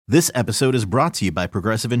This episode is brought to you by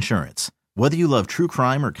Progressive Insurance. Whether you love true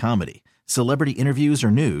crime or comedy, celebrity interviews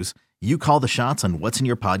or news, you call the shots on what's in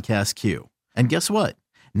your podcast queue. And guess what?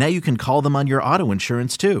 Now you can call them on your auto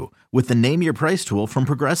insurance too with the Name Your Price tool from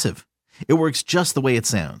Progressive. It works just the way it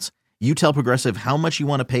sounds. You tell Progressive how much you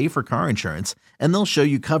want to pay for car insurance, and they'll show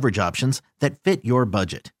you coverage options that fit your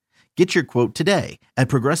budget. Get your quote today at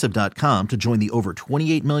Progressive.com to join the over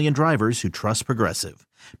 28 million drivers who trust Progressive.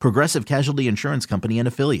 Progressive Casualty Insurance Company and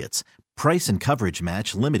Affiliates. Price and coverage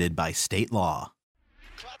match limited by state law.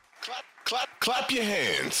 Clap your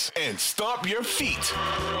hands and stomp your feet.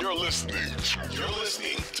 You're listening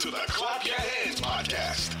to the Clap Your Hands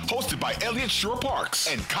podcast, hosted by Elliot Shore-Parks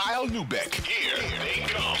and Kyle Neubeck. Here they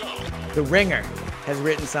go. The Ringer has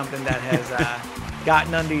written something that has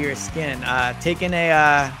gotten under your skin. Taking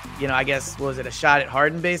a, I guess, was it a shot at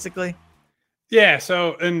Harden, basically? Yeah,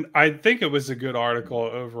 so, and I think it was a good article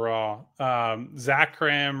overall. Zach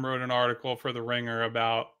Cram wrote an article for The Ringer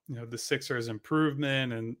about, the Sixers'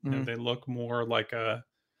 improvement and they look more like a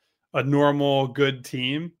normal good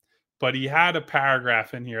team. But he had a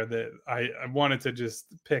paragraph in here that I wanted to just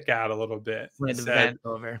pick out a little bit. He said,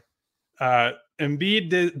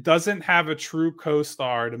 Embiid doesn't have a true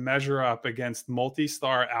co-star to measure up against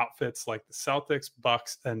multi-star outfits like the Celtics,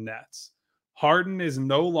 Bucks, and Nets. Harden is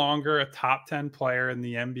no longer a top 10 player in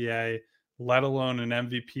the NBA, let alone an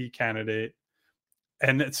MVP candidate.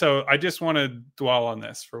 And so I just want to dwell on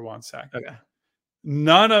this for 1 second. Okay.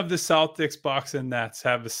 None of the Celtics, Bucks, and Nets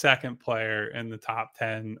have a second player in the top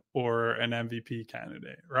 10 or an MVP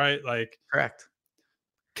candidate, right? Like, correct.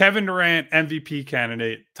 Kevin Durant, MVP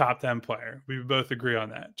candidate, top 10 player. We both agree on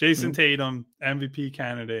that. Jason Tatum, MVP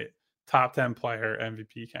candidate, top 10 player,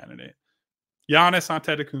 MVP candidate. Giannis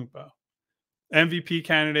Antetokounmpo, MVP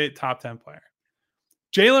candidate, top 10 player.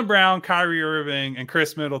 Jaylen Brown, Kyrie Irving, and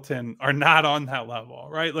Chris Middleton are not on that level,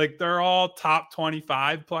 right? Like, they're all top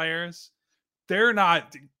 25 players. They're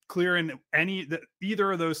not clearing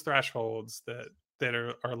either of those thresholds that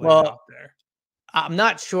are laid out there. I'm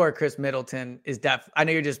not sure Chris Middleton is I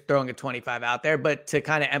know you're just throwing a 25 out there, but to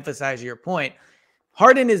kind of emphasize your point,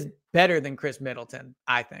 Harden is better than Chris Middleton,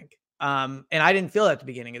 I think. And I didn't feel that at the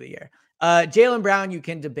beginning of the year. Jaylen Brown, you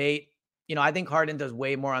can debate. I think Harden does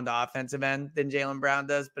way more on the offensive end than Jaylen Brown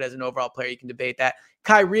does, but as an overall player, you can debate that.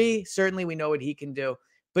 Kyrie, certainly we know what he can do.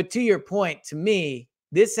 But to your point, to me,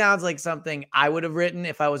 this sounds like something I would have written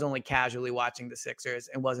if I was only casually watching the Sixers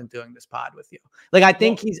and wasn't doing this pod with you. Like, I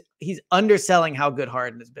think he's underselling how good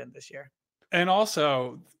Harden has been this year. And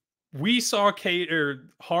also, we saw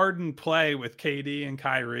Harden play with KD and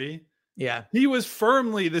Kyrie. Yeah. He was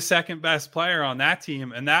firmly the second best player on that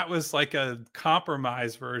team. And that was like a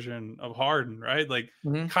compromise version of Harden, right? Like,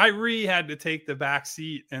 Kyrie had to take the back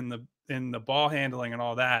seat in the ball handling and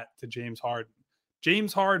all that to James Harden.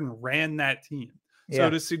 James Harden ran that team. So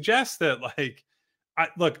to suggest that, like,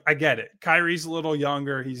 I get it. Kyrie's a little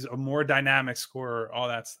younger. He's a more dynamic scorer, all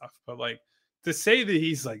that stuff. But, like, to say that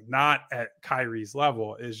he's, like, not at Kyrie's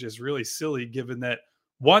level is just really silly, given that,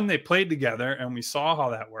 one, they played together and we saw how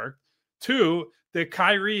that worked. Two, that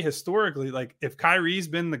Kyrie historically, like, if Kyrie's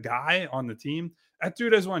been the guy on the team, that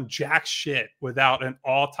dude has won jack shit without an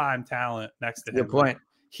all-time talent next to him. Good point.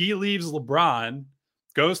 He leaves LeBron,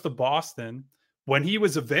 goes to Boston. When he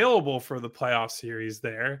was available for the playoff series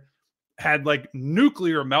there, had like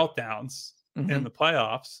nuclear meltdowns in the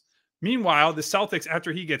playoffs. Meanwhile, the Celtics,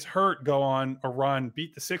 after he gets hurt, go on a run,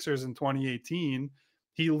 beat the Sixers in 2018.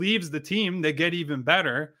 He leaves the team. They get even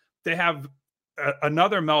better. They have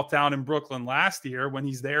another meltdown in Brooklyn last year when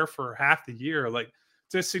he's there for half the year. Like,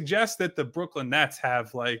 to suggest that the Brooklyn Nets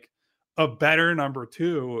have like a better number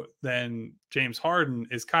two than James Harden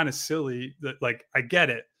is kind of silly. That, like, I get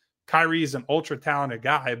it. Kyrie is an ultra talented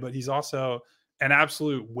guy, but he's also an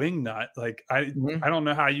absolute wing nut. Like, I don't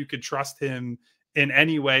know how you could trust him in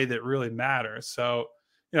any way that really matters. So,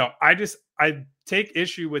 I take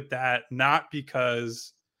issue with that, not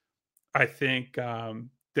because I think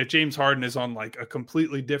that James Harden is on like a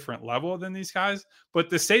completely different level than these guys, but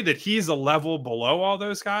to say that he's a level below all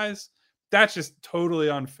those guys, that's just totally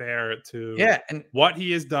unfair to and what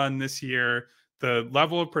he has done this year, the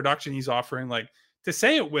level of production he's offering. Like, to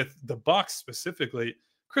say it with the Bucks specifically,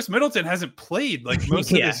 Chris Middleton hasn't played like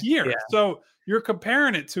most of this year. Yeah. So you're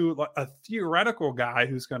comparing it to a theoretical guy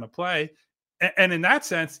who's going to play. And in that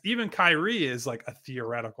sense, even Kyrie is like a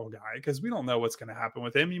theoretical guy because we don't know what's going to happen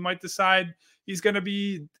with him. He might decide he's going to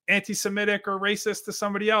be anti-Semitic or racist to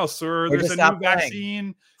somebody else, or there's a new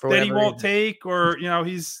vaccine that he won't take, or,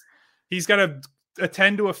 he's got to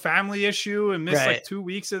attend to a family issue and miss like 2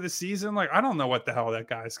 weeks of the season. Like, I don't know what the hell that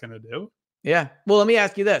guy's going to do. Yeah. Well, let me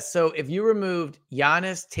ask you this. So if you removed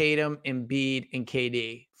Giannis, Tatum, Embiid, and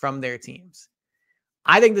KD from their teams,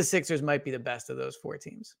 I think the Sixers might be the best of those 4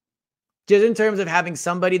 teams. Just in terms of having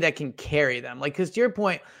somebody that can carry them. Like, because to your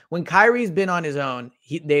point, when Kyrie's been on his own,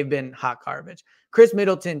 they've been hot garbage. Chris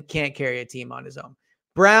Middleton can't carry a team on his own.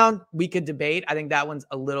 Brown, we could debate. I think that one's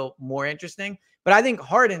a little more interesting. But I think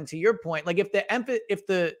Harden, to your point, like if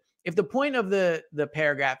the point of the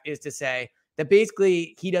paragraph is to say that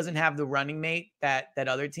basically he doesn't have the running mate that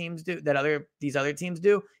other teams do, these other teams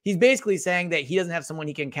do, he's basically saying that he doesn't have someone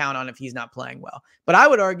he can count on if he's not playing well. But I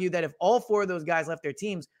would argue that if all 4 of those guys left their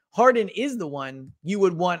teams, Harden is the one you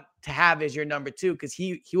would want to have as your number 2 because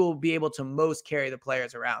he will be able to most carry the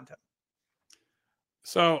players around him.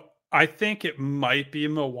 So I think it might be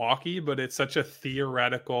Milwaukee, but it's such a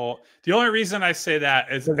theoretical. The only reason I say that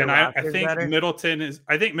is, and I think better?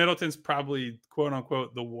 Middleton's probably quote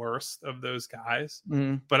unquote the worst of those guys.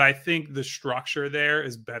 Mm-hmm. But I think the structure there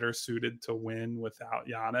is better suited to win without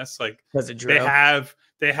Giannis. Like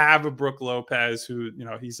they have a Brook Lopez who,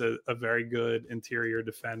 he's a very good interior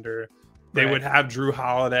defender. They would have Drew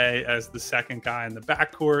Holiday as the second guy in the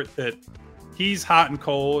backcourt that. He's hot and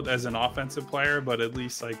cold as an offensive player, but at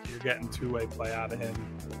least like you're getting 2-way play out of him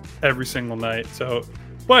every single night. So,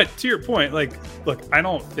 but to your point, like, look, I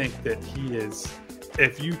don't think that he is,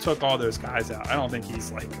 if you took all those guys out, I don't think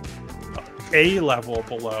he's like a level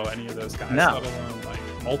below any of those guys, let alone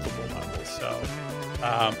like multiple levels. So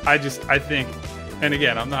I think, and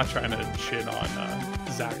again, I'm not trying to shit on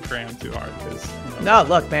Zach Graham too hard because no,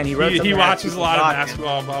 look, man, he watches a lot of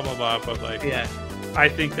basketball, blah blah blah, but like I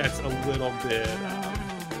think that's a little bit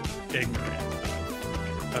ignorant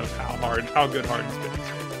of how good Harden's been.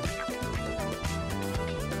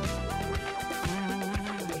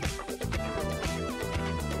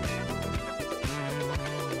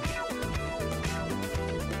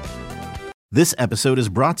 This episode is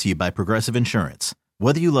brought to you by Progressive Insurance.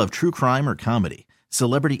 Whether you love true crime or comedy,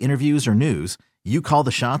 celebrity interviews or news, you call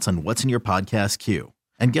the shots on what's in your podcast queue.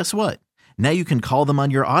 And guess what? Now you can call them on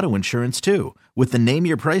your auto insurance too with the Name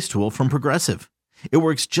Your Price tool from Progressive. It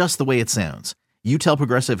works just the way it sounds. You tell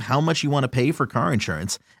Progressive how much you want to pay for car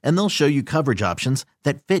insurance, and they'll show you coverage options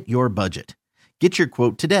that fit your budget. Get your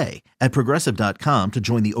quote today at Progressive.com to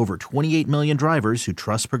join the over 28 million drivers who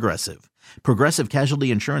trust Progressive. Progressive Casualty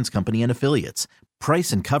Insurance Company and Affiliates.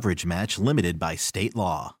 Price and coverage match limited by state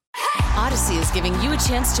law. Odyssey is giving you a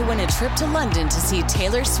chance to win a trip to London to see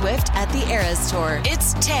Taylor Swift at the Eras Tour.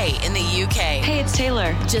 It's Tay in the UK. Hey, it's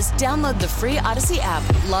Taylor. Just download the free Odyssey app,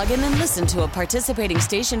 log in and listen to a participating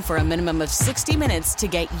station for a minimum of 60 minutes to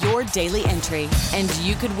get your daily entry. And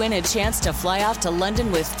you could win a chance to fly off to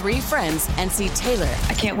London with 3 friends and see Taylor.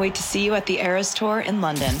 I can't wait to see you at the Eras Tour in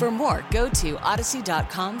London. For more, go to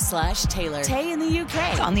odyssey.com/Taylor. Tay in the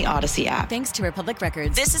UK. It's on the Odyssey app. Thanks to Republic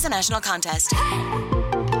Records. This is a national contest.